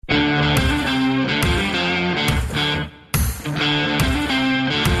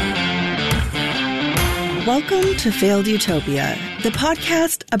Welcome to Failed Utopia, the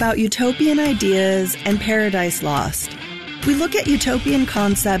podcast about utopian ideas and paradise lost. We look at utopian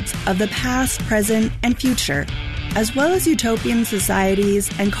concepts of the past, present, and future, as well as utopian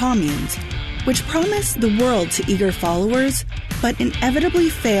societies and communes, which promise the world to eager followers, but inevitably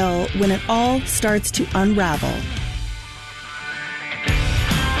fail when it all starts to unravel.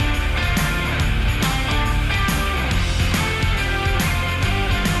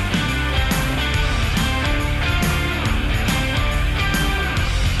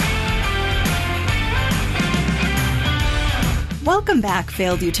 Welcome back,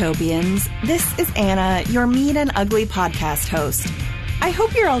 Failed Utopians. This is Anna, your mean and ugly podcast host. I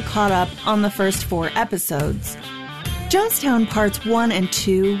hope you're all caught up on the first 4 episodes. Jonestown Parts 1 and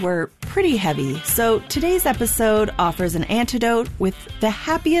 2 were pretty heavy, so today's episode offers an antidote with the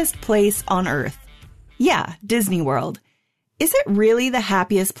happiest place on Earth. Yeah, Disney World. Is it really the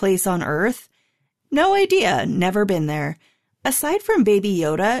happiest place on Earth? No idea, never been there. Aside from Baby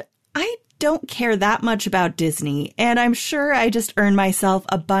Yoda, I don't care that much about Disney, and I'm sure I just earned myself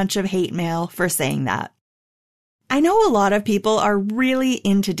a bunch of hate mail for saying that. I know a lot of people are really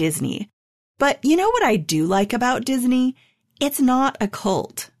into Disney, but you know what I do like about Disney? It's not a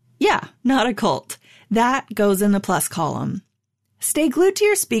cult. Yeah, not a cult. That goes in the plus column. Stay glued to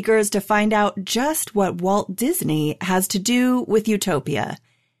your speakers to find out just what Walt Disney has to do with Utopia.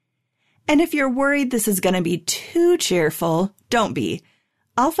 And if you're worried this is going to be too cheerful, don't be.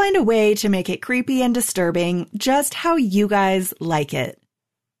 I'll find a way to make it creepy and disturbing just how you guys like it.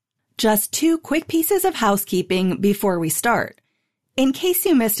 Just 2 quick pieces of housekeeping before we start. In case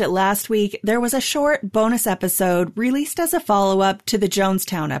you missed it last week, there was a short bonus episode released as a follow-up to the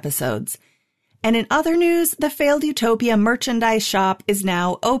Jonestown episodes. And in other news, the Failed Utopia merchandise shop is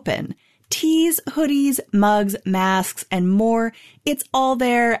now open. Tees, hoodies, mugs, masks, and more. It's all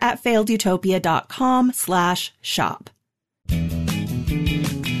there at failedutopia.com/shop.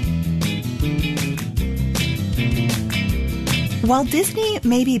 While Disney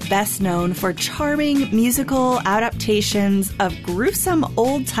may be best known for charming musical adaptations of gruesome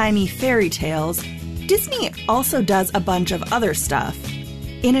old-timey fairy tales, Disney also does a bunch of other stuff.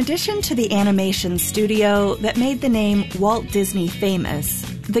 In addition to the animation studio that made the name Walt Disney famous,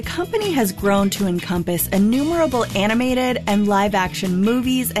 the company has grown to encompass innumerable animated and live-action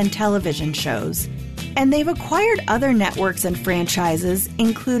movies and television shows. And they've acquired other networks and franchises,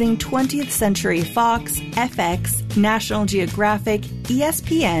 including 20th Century Fox, FX, National Geographic,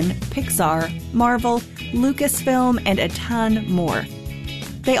 ESPN, Pixar, Marvel, Lucasfilm, and a ton more.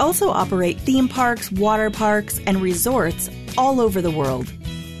 They also operate theme parks, water parks, and resorts all over the world.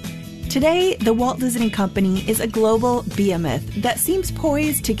 Today, the Walt Disney Company is a global behemoth that seems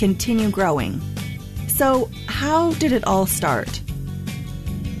poised to continue growing. So, how did it all start?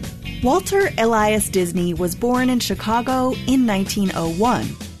 Walter Elias Disney was born in Chicago in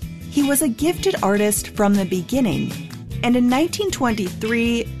 1901. He was a gifted artist from the beginning, and in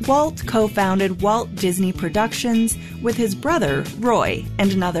 1923, Walt co-founded Walt Disney Productions with his brother, Roy,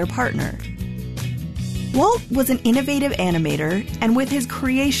 and another partner. Walt was an innovative animator, and with his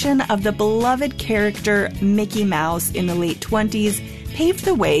creation of the beloved character Mickey Mouse in the late 20s, paved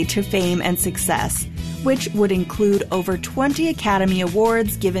the way to fame and success, which would include over 20 Academy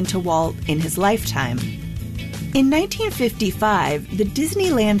Awards given to Walt in his lifetime. In 1955, the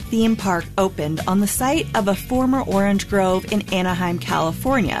Disneyland theme park opened on the site of a former orange grove in Anaheim,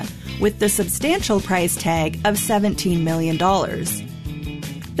 California, with the substantial price tag of $17 million.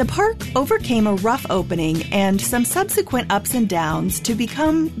 The park overcame a rough opening and some subsequent ups and downs to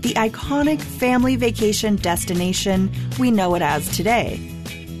become the iconic family vacation destination we know it as today.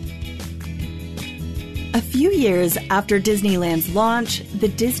 A few years after Disneyland's launch, the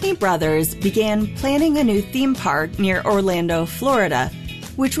Disney Brothers began planning a new theme park near Orlando, Florida,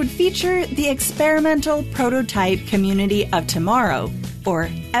 which would feature the experimental prototype Community of Tomorrow, or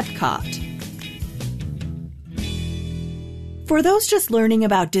Epcot. For those just learning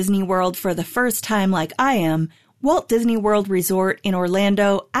about Disney World for the first time like I am, Walt Disney World Resort in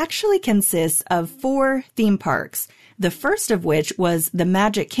Orlando actually consists of 4 theme parks, the first of which was the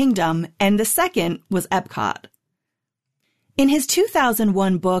Magic Kingdom, and the second was Epcot. In his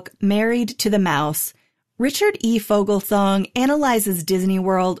 2001 book, Married to the Mouse, Richard E. Fogelthong analyzes Disney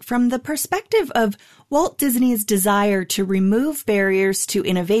World from the perspective of Walt Disney's desire to remove barriers to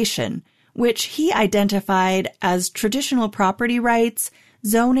innovation, which he identified as traditional property rights,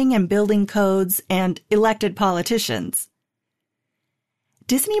 zoning and building codes, and elected politicians.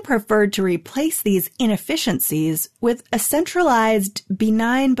 Disney preferred to replace these inefficiencies with a centralized,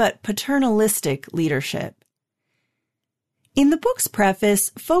 benign but paternalistic leadership. In the book's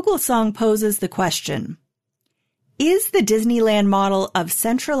preface, Fogelthong poses the question, Is the Disneyland model of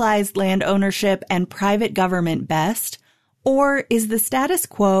centralized land ownership and private government best, or is the status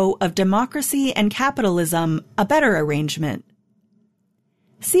quo of democracy and capitalism a better arrangement?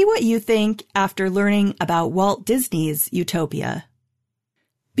 See what you think after learning about Walt Disney's Utopia.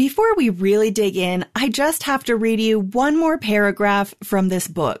 Before we really dig in, I just have to read you one more paragraph from this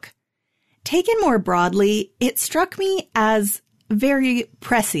book. Taken more broadly, it struck me as very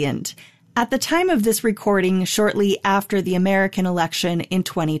prescient at the time of this recording shortly after the American election in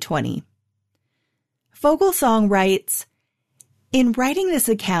 2020. Vogelsong writes, "In writing this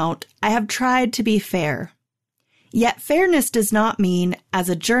account, I have tried to be fair. Yet fairness does not mean, as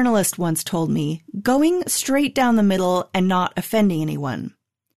a journalist once told me, going straight down the middle and not offending anyone.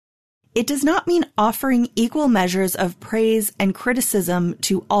 It does not mean offering equal measures of praise and criticism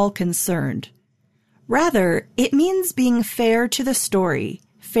to all concerned. Rather, it means being fair to the story,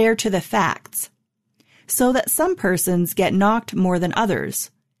 fair to the facts, so that some persons get knocked more than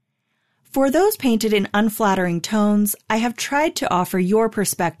others. For those painted in unflattering tones, I have tried to offer your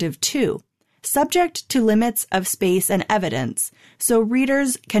perspective too, subject to limits of space and evidence, so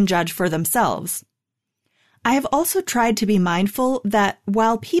readers can judge for themselves. I have also tried to be mindful that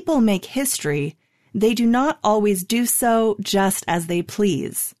while people make history, they do not always do so just as they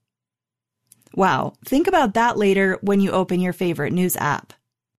please." Wow, think about that later when you open your favorite news app.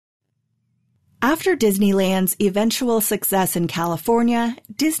 After Disneyland's eventual success in California,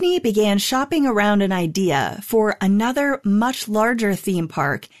 Disney began shopping around an idea for another much larger theme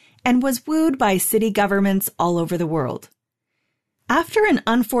park and was wooed by city governments all over the world. After an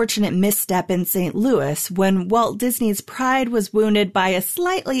unfortunate misstep in St. Louis when Walt Disney's pride was wounded by a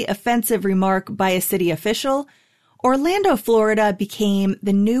slightly offensive remark by a city official, Orlando, Florida became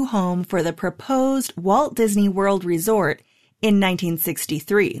the new home for the proposed Walt Disney World Resort in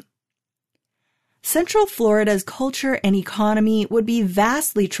 1963. Central Florida's culture and economy would be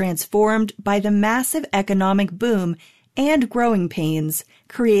vastly transformed by the massive economic boom and growing pains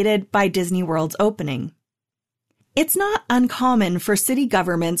created by Disney World's opening. It's not uncommon for city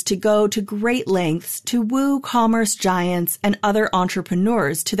governments to go to great lengths to woo commerce giants and other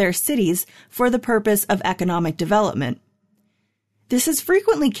entrepreneurs to their cities for the purpose of economic development. This is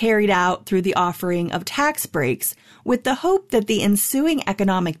frequently carried out through the offering of tax breaks, with the hope that the ensuing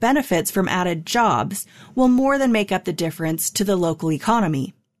economic benefits from added jobs will more than make up the difference to the local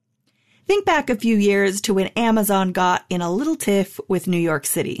economy. Think back a few years to when Amazon got in a little tiff with New York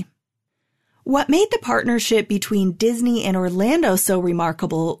City. What made the partnership between Disney and Orlando so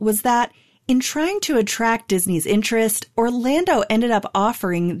remarkable was that, in trying to attract Disney's interest, Orlando ended up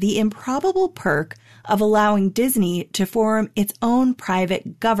offering the improbable perk of allowing Disney to form its own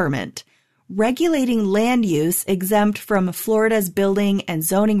private government, regulating land use exempt from Florida's building and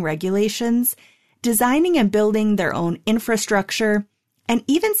zoning regulations, designing and building their own infrastructure, and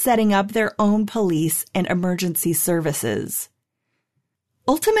even setting up their own police and emergency services.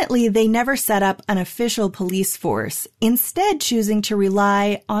 Ultimately, they never set up an official police force, instead choosing to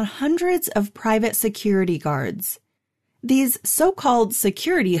rely on hundreds of private security guards. These so-called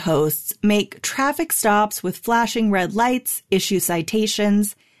security hosts make traffic stops with flashing red lights, issue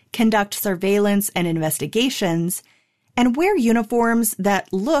citations, conduct surveillance and investigations, and wear uniforms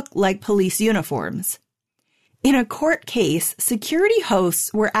that look like police uniforms. In a court case, security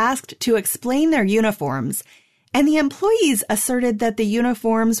hosts were asked to explain their uniforms, and the employees asserted that the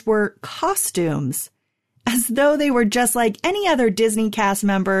uniforms were costumes, as though they were just like any other Disney cast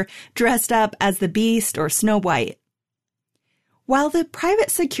member dressed up as the Beast or Snow White. While the private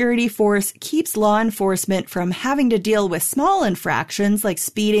security force keeps law enforcement from having to deal with small infractions like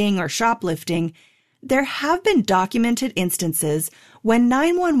speeding or shoplifting, there have been documented instances when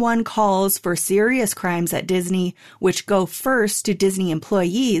 911 calls for serious crimes at Disney, which go first to Disney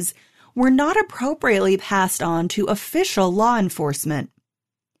employees, were not appropriately passed on to official law enforcement.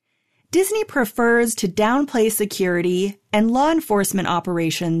 Disney prefers to downplay security and law enforcement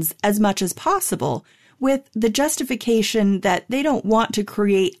operations as much as possible, with the justification that they don't want to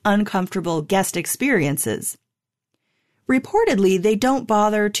create uncomfortable guest experiences. Reportedly, they don't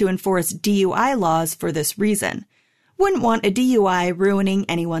bother to enforce DUI laws for this reason. Wouldn't want a DUI ruining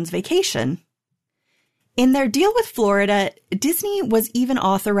anyone's vacation. In their deal with Florida, Disney was even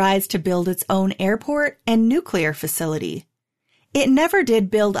authorized to build its own airport and nuclear facility. It never did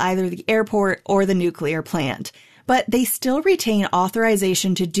build either the airport or the nuclear plant, but they still retain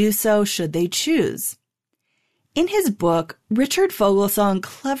authorization to do so should they choose. In his book, Richard Vogelsong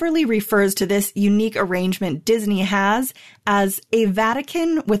cleverly refers to this unique arrangement Disney has as a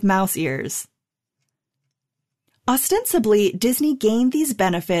Vatican with mouse ears. Ostensibly, Disney gained these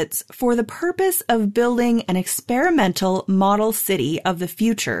benefits for the purpose of building an experimental model city of the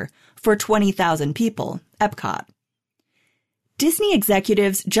future for 20,000 people, Epcot. Disney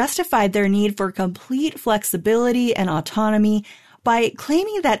executives justified their need for complete flexibility and autonomy by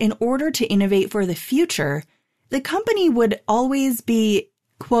claiming that in order to innovate for the future, the company would always be,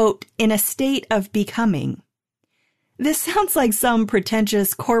 quote, in a state of becoming. This sounds like some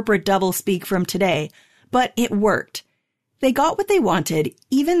pretentious corporate doublespeak from today, but it worked. They got what they wanted,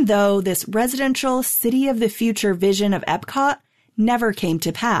 even though this residential city of the future vision of Epcot never came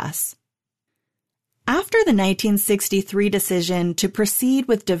to pass. After the 1963 decision to proceed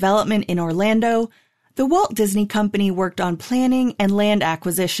with development in Orlando, the Walt Disney Company worked on planning and land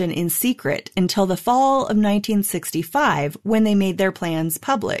acquisition in secret until the fall of 1965, when they made their plans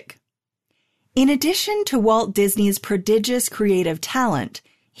public. In addition to Walt Disney's prodigious creative talent,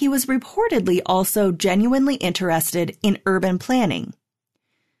 he was reportedly also genuinely interested in urban planning.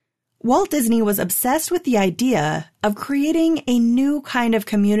 Walt Disney was obsessed with the idea of creating a new kind of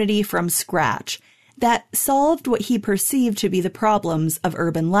community from scratch that solved what he perceived to be the problems of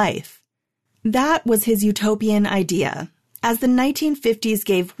urban life. That was his utopian idea, as the 1950s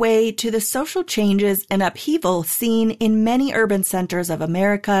gave way to the social changes and upheaval seen in many urban centers of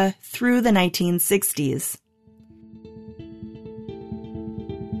America through the 1960s.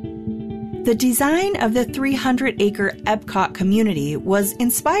 The design of the 300-acre Epcot community was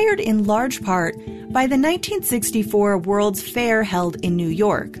inspired in large part by the 1964 World's Fair held in New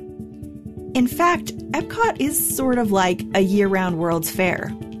York. In fact, Epcot is sort of like a year-round World's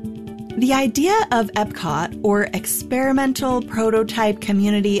Fair. The idea of Epcot, or Experimental Prototype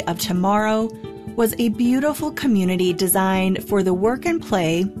Community of Tomorrow, was a beautiful community designed for the work and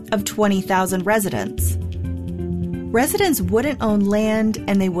play of 20,000 residents. Residents wouldn't own land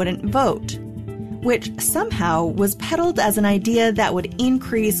and they wouldn't vote, which somehow was peddled as an idea that would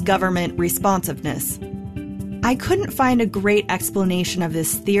increase government responsiveness. I couldn't find a great explanation of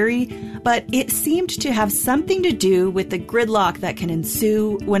this theory, but it seemed to have something to do with the gridlock that can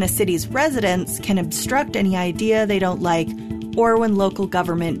ensue when a city's residents can obstruct any idea they don't like, or when local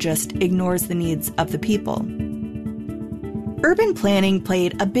government just ignores the needs of the people. Urban planning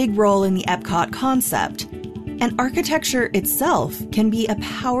played a big role in the Epcot concept, and architecture itself can be a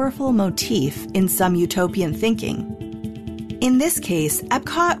powerful motif in some utopian thinking. In this case,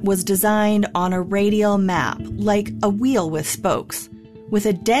 Epcot was designed on a radial map, like a wheel with spokes, with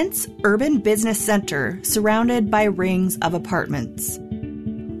a dense urban business center surrounded by rings of apartments.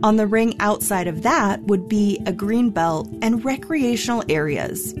 On the ring outside of that would be a green belt and recreational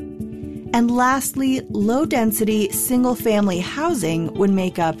areas. And lastly, low-density single-family housing would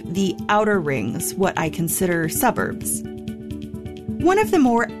make up the outer rings, what I consider suburbs. One of the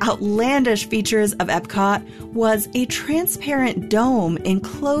more outlandish features of Epcot was a transparent dome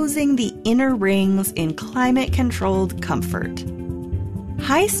enclosing the inner rings in climate-controlled comfort.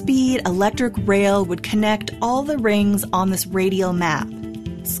 High-speed electric rail would connect all the rings on this radial map.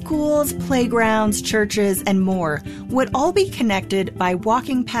 Schools, playgrounds, churches, and more would all be connected by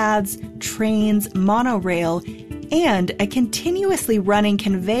walking paths, trains, monorail, and a continuously running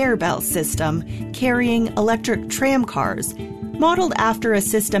conveyor belt system carrying electric tram cars, modeled after a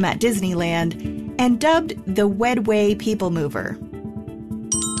system at Disneyland and dubbed the Wedway People Mover.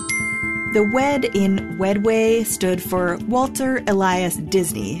 The WED in Wedway stood for Walter Elias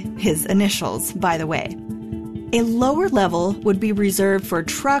Disney, his initials, by the way. A lower level would be reserved for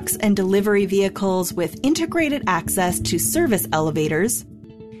trucks and delivery vehicles with integrated access to service elevators.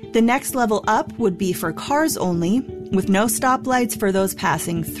 The next level up would be for cars only, with no stoplights for those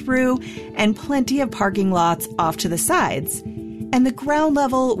passing through and plenty of parking lots off to the sides. And the ground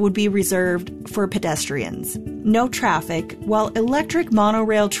level would be reserved for pedestrians. No traffic, while electric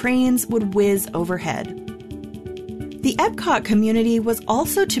monorail trains would whiz overhead. The Epcot community was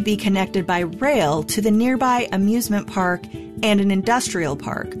also to be connected by rail to the nearby amusement park and an industrial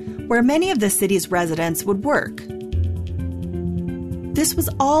park, where many of the city's residents would work. This was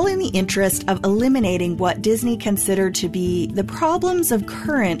all in the interest of eliminating what Disney considered to be the problems of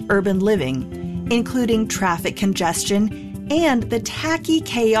current urban living, including traffic congestion and the tacky,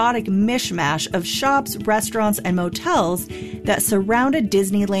 chaotic mishmash of shops, restaurants, and motels that surrounded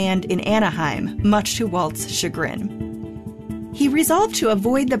Disneyland in Anaheim, much to Walt's chagrin. He resolved to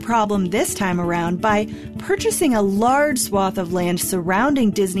avoid the problem this time around by purchasing a large swath of land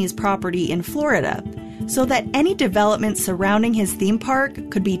surrounding Disney's property in Florida, so that any development surrounding his theme park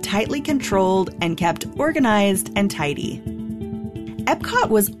could be tightly controlled and kept organized and tidy. Epcot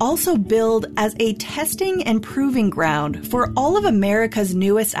was also billed as a testing and proving ground for all of America's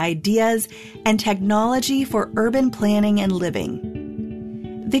newest ideas and technology for urban planning and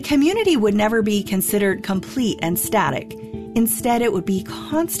living. The community would never be considered complete and static. Instead, it would be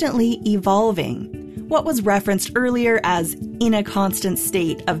constantly evolving, what was referenced earlier as in a constant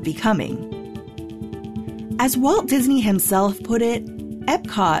state of becoming. As Walt Disney himself put it,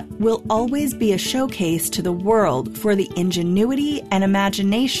 Epcot will always be a showcase to the world for the ingenuity and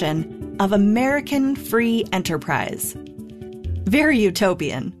imagination of American free enterprise. Very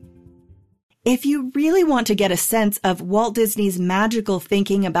utopian. If you really want to get a sense of Walt Disney's magical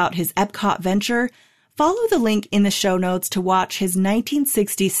thinking about his Epcot venture, follow the link in the show notes to watch his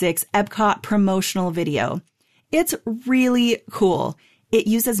 1966 Epcot promotional video. It's really cool. It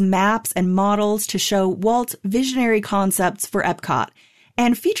uses maps and models to show Walt's visionary concepts for Epcot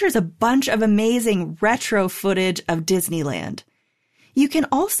and features a bunch of amazing retro footage of Disneyland. You can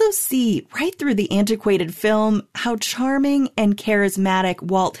also see right through the antiquated film how charming and charismatic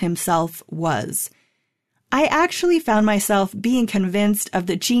Walt himself was. I actually found myself being convinced of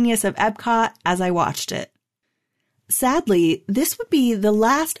the genius of Epcot as I watched it. Sadly, this would be the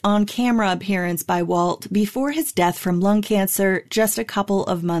last on-camera appearance by Walt before his death from lung cancer just a couple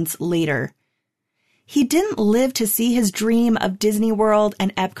of months later. He didn't live to see his dream of Disney World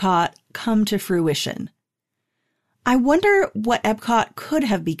and Epcot come to fruition. I wonder what Epcot could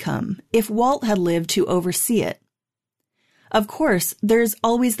have become if Walt had lived to oversee it. Of course, there's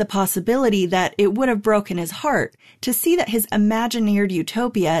always the possibility that it would have broken his heart to see that his imagineered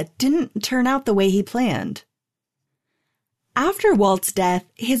utopia didn't turn out the way he planned. After Walt's death,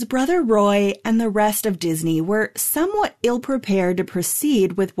 his brother Roy and the rest of Disney were somewhat ill-prepared to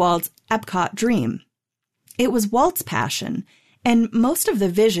proceed with Walt's Epcot dream. It was Walt's passion, and most of the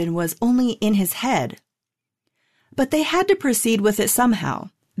vision was only in his head. But they had to proceed with it somehow.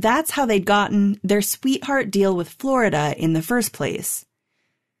 That's how they'd gotten their sweetheart deal with Florida in the first place.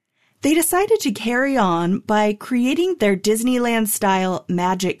 They decided to carry on by creating their Disneyland-style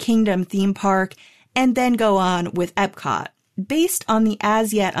Magic Kingdom theme park and then go on with Epcot, based on the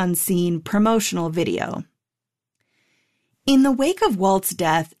as-yet-unseen promotional video. In the wake of Walt's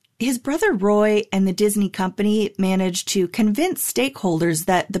death, his brother Roy and the Disney company managed to convince stakeholders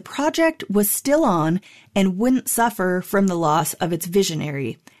that the project was still on and wouldn't suffer from the loss of its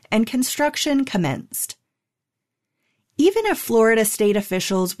visionary, and construction commenced. Even if Florida state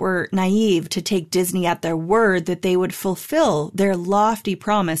officials were naive to take Disney at their word that they would fulfill their lofty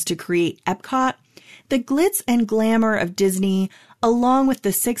promise to create Epcot, the glitz and glamour of Disney, along with the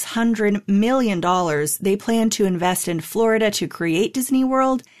 $600 million they planned to invest in Florida to create Disney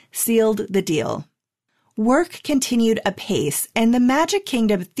World, sealed the deal. Work continued apace, and the Magic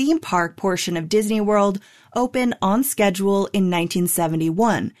Kingdom theme park portion of Disney World opened on schedule in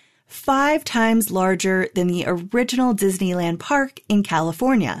 1971, 5 times larger than the original Disneyland park in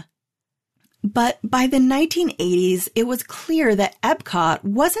California. But by the 1980s, it was clear that Epcot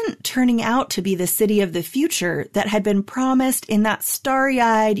wasn't turning out to be the city of the future that had been promised in that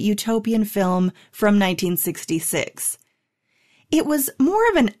starry-eyed utopian film from 1966. It was more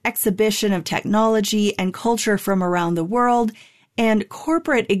of an exhibition of technology and culture from around the world and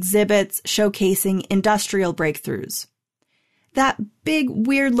corporate exhibits showcasing industrial breakthroughs. That big,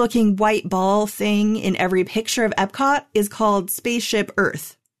 weird-looking white ball thing in every picture of Epcot is called Spaceship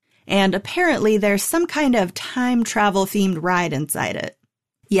Earth. And apparently there's some kind of time travel-themed ride inside it.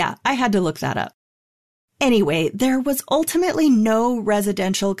 Yeah, I had to look that up. Anyway, there was ultimately no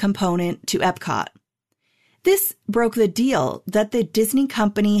residential component to Epcot. This broke the deal that the Disney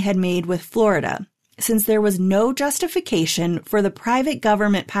company had made with Florida, since there was no justification for the private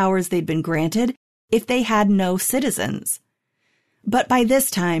government powers they'd been granted if they had no citizens. But by this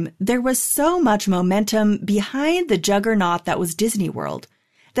time, there was so much momentum behind the juggernaut that was Disney World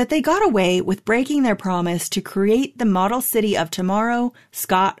that they got away with breaking their promise to create the model city of tomorrow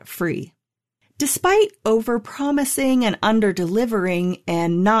scot-free. Despite over-promising and under-delivering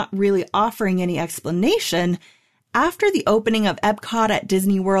and not really offering any explanation, after the opening of Epcot at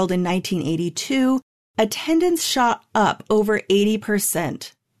Disney World in 1982, attendance shot up over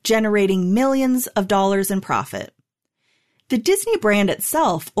 80%, generating millions of dollars in profit. The Disney brand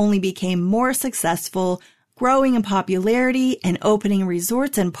itself only became more successful, growing in popularity and opening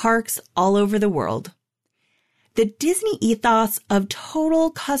resorts and parks all over the world. The Disney ethos of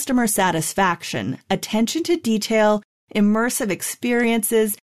total customer satisfaction, attention to detail, immersive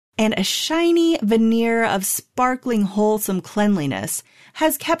experiences, and a shiny veneer of sparkling, wholesome cleanliness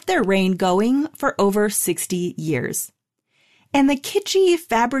has kept their reign going for over 60 years. And the kitschy,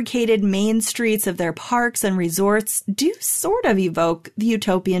 fabricated main streets of their parks and resorts do sort of evoke the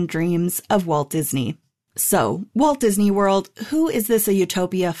utopian dreams of Walt Disney. So, Walt Disney World, who is this a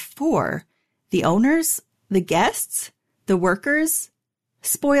utopia for? The owners? The guests? The workers?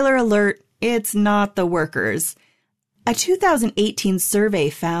 Spoiler alert, it's not the workers. A 2018 survey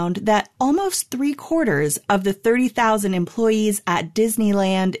found that almost 3/4 of the 30,000 employees at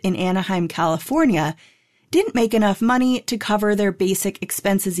Disneyland in Anaheim, California, didn't make enough money to cover their basic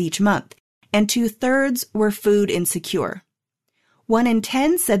expenses each month, and 2/3 were food insecure. 1 in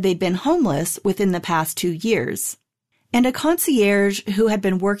 10 said they'd been homeless within the past 2 years. And a concierge who had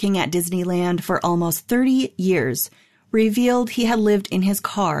been working at Disneyland for almost 30 years revealed he had lived in his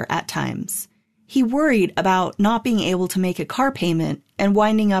car at times. He worried about not being able to make a car payment and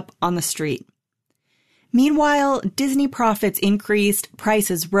winding up on the street. Meanwhile, Disney profits increased,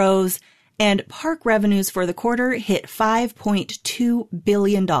 prices rose, and park revenues for the quarter hit $5.2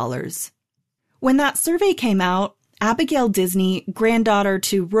 billion. When that survey came out, Abigail Disney, granddaughter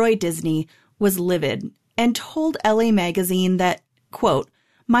to Roy Disney, was livid and told LA Magazine that, quote,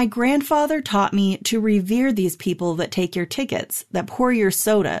 "My grandfather taught me to revere these people that take your tickets, that pour your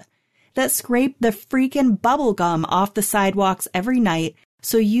soda, that scrape the freaking bubble gum off the sidewalks every night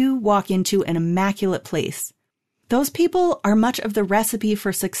so you walk into an immaculate place. Those people are much of the recipe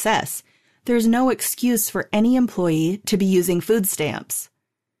for success. There's no excuse for any employee to be using food stamps."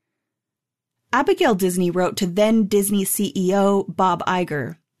 Abigail Disney wrote to then Disney CEO Bob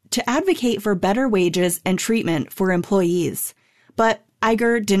Iger to advocate for better wages and treatment for employees, but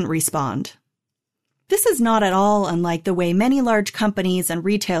Iger didn't respond. This is not at all unlike the way many large companies and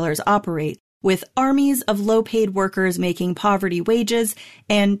retailers operate, with armies of low-paid workers making poverty wages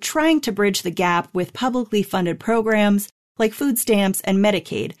and trying to bridge the gap with publicly funded programs like food stamps and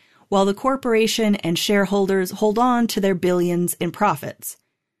Medicaid, while the corporation and shareholders hold on to their billions in profits.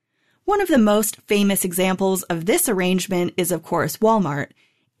 One of the most famous examples of this arrangement is, of course, Walmart.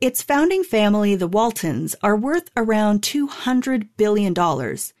 Its founding family, the Waltons, are worth around $200 billion,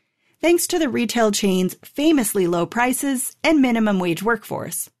 thanks to the retail chain's famously low prices and minimum wage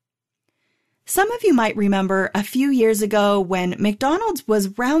workforce. Some of you might remember a few years ago when McDonald's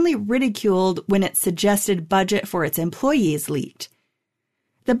was roundly ridiculed when its suggested budget for its employees leaked.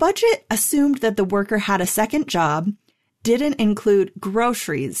 The budget assumed that the worker had a second job, didn't include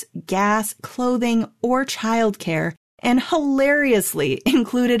groceries, gas, clothing, or childcare, and hilariously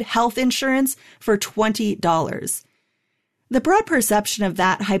included health insurance for $20. The broad perception of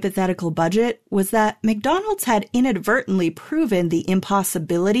that hypothetical budget was that McDonald's had inadvertently proven the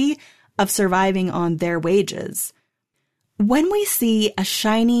impossibility of surviving on their wages. When we see a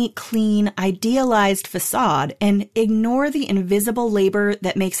shiny, clean, idealized facade and ignore the invisible labor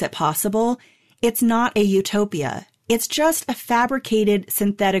that makes it possible, it's not a utopia. It's just a fabricated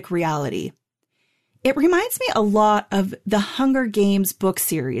synthetic reality. It reminds me a lot of the Hunger Games book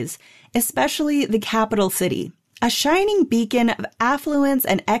series, especially The Capital City, a shining beacon of affluence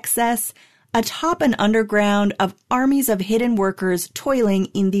and excess atop an underground of armies of hidden workers toiling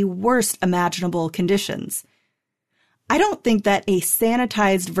in the worst imaginable conditions. I don't think that a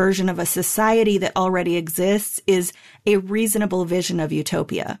sanitized version of a society that already exists is a reasonable vision of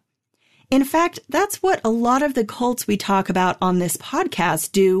utopia. In fact, that's what a lot of the cults we talk about on this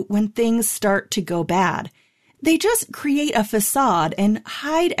podcast do when things start to go bad. They just create a facade and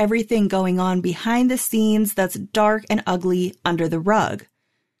hide everything going on behind the scenes that's dark and ugly under the rug.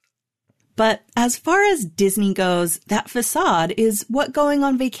 But as far as Disney goes, that facade is what going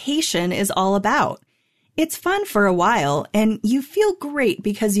on vacation is all about. It's fun for a while, and you feel great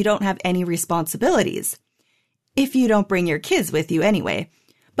because you don't have any responsibilities. If you don't bring your kids with you anyway.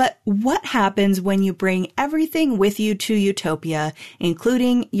 But what happens when you bring everything with you to utopia,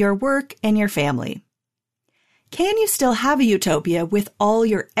 including your work and your family? Can you still have a utopia with all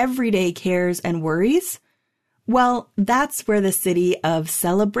your everyday cares and worries? Well, that's where the city of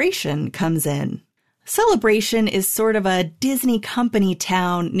Celebration comes in. Celebration is sort of a Disney company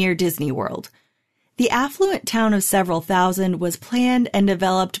town near Disney World. The affluent town of several thousand was planned and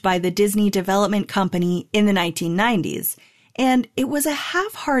developed by the Disney Development Company in the 1990s, and it was a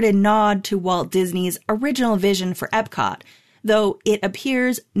half-hearted nod to Walt Disney's original vision for Epcot, though it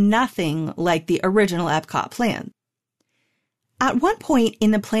appears nothing like the original Epcot plan. At one point in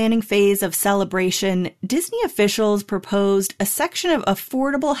the planning phase of Celebration, Disney officials proposed a section of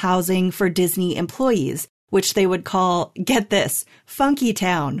affordable housing for Disney employees, which they would call, get this, Funky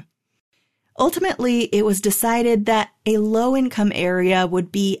Town. Ultimately, it was decided that a low-income area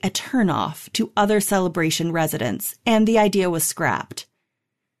would be a turnoff to other Celebration residents, and the idea was scrapped.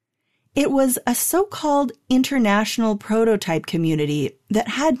 It was a so-called international prototype community that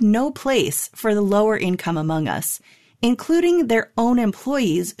had no place for the lower income among us, including their own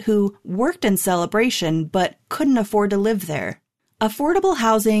employees who worked in Celebration but couldn't afford to live there. Affordable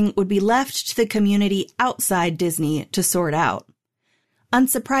housing would be left to the community outside Disney to sort out.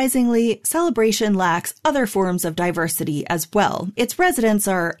 Unsurprisingly, Celebration lacks other forms of diversity as well. Its residents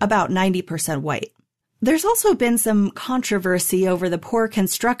are about 90% white. There's also been some controversy over the poor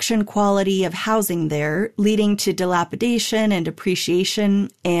construction quality of housing there, leading to dilapidation and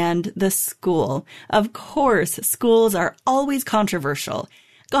depreciation, and the school. Of course, schools are always controversial.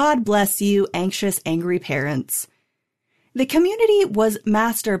 God bless you, anxious, angry parents. The community was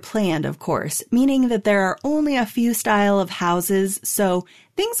master planned, of course, meaning that there are only a few style of houses, so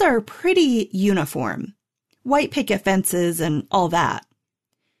things are pretty uniform. White picket fences and all that.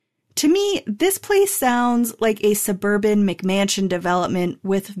 To me, this place sounds like a suburban McMansion development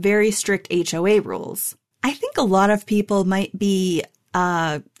with very strict HOA rules. I think a lot of people might be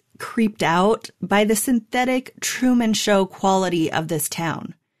creeped out by the synthetic Truman Show quality of this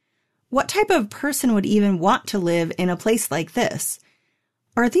town. What type of person would even want to live in a place like this?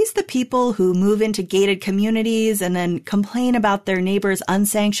 Are these the people who move into gated communities and then complain about their neighbor's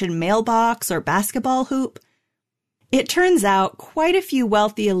unsanctioned mailbox or basketball hoop? It turns out quite a few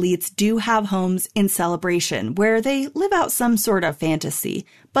wealthy elites do have homes in Celebration where they live out some sort of fantasy,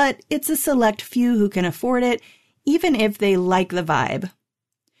 but it's a select few who can afford it, even if they like the vibe.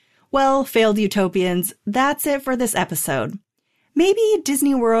 Well, failed utopians, that's it for this episode. Maybe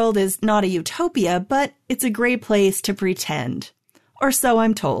Disney World is not a utopia, but it's a great place to pretend. Or so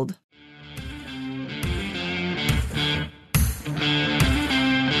I'm told.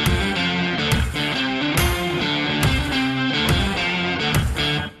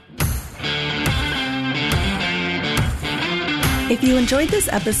 If you enjoyed this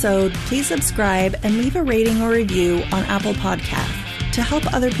episode, please subscribe and leave a rating or review on Apple Podcasts to help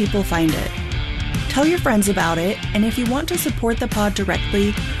other people find it. Tell your friends about it, and if you want to support the pod directly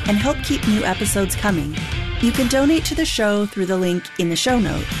and help keep new episodes coming, you can donate to the show through the link in the show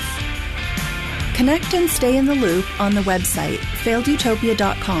notes. Connect and stay in the loop on the website,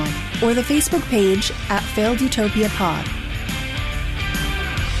 failedutopia.com, or the Facebook page at Failed Utopia Pod.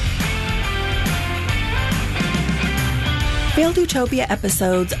 Failed Utopia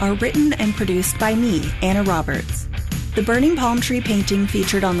episodes are written and produced by me, Anna Roberts. The burning palm tree painting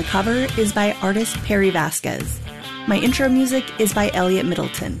featured on the cover is by artist Perry Vasquez. My intro music is by Elliot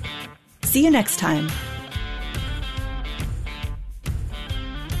Middleton. See you next time.